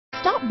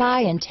Stop by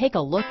and take a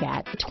look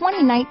at the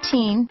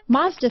 2019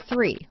 Mazda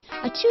 3.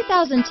 A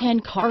 2010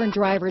 Car and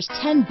Driver's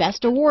 10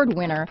 Best Award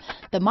winner,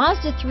 the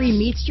Mazda 3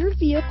 meets your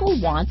vehicle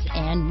wants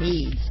and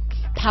needs.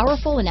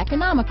 Powerful and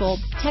economical,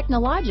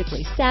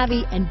 technologically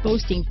savvy, and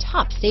boasting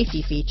top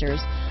safety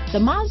features, the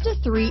Mazda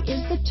 3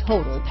 is the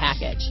total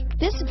package.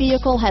 This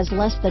vehicle has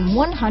less than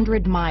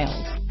 100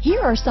 miles.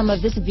 Here are some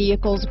of this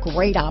vehicle's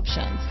great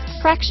options: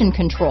 traction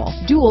control,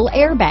 dual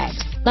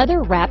airbags,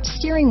 leather-wrapped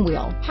steering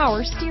wheel,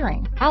 power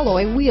steering,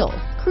 alloy wheels,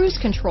 cruise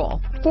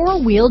control,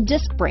 four-wheel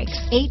disc brakes,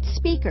 8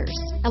 speakers,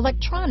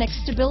 electronic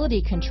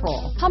stability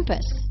control,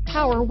 compass,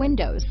 power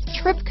windows,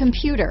 trip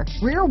computer,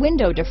 rear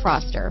window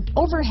defroster,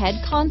 overhead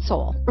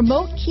console,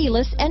 remote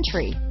keyless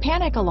entry,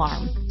 panic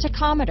alarm,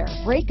 tachometer,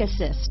 brake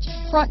assist,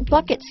 front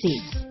bucket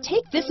seats.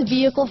 Take this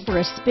vehicle for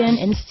a spin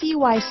and see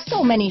why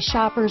so many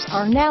shoppers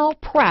are now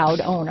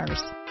proud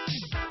owners.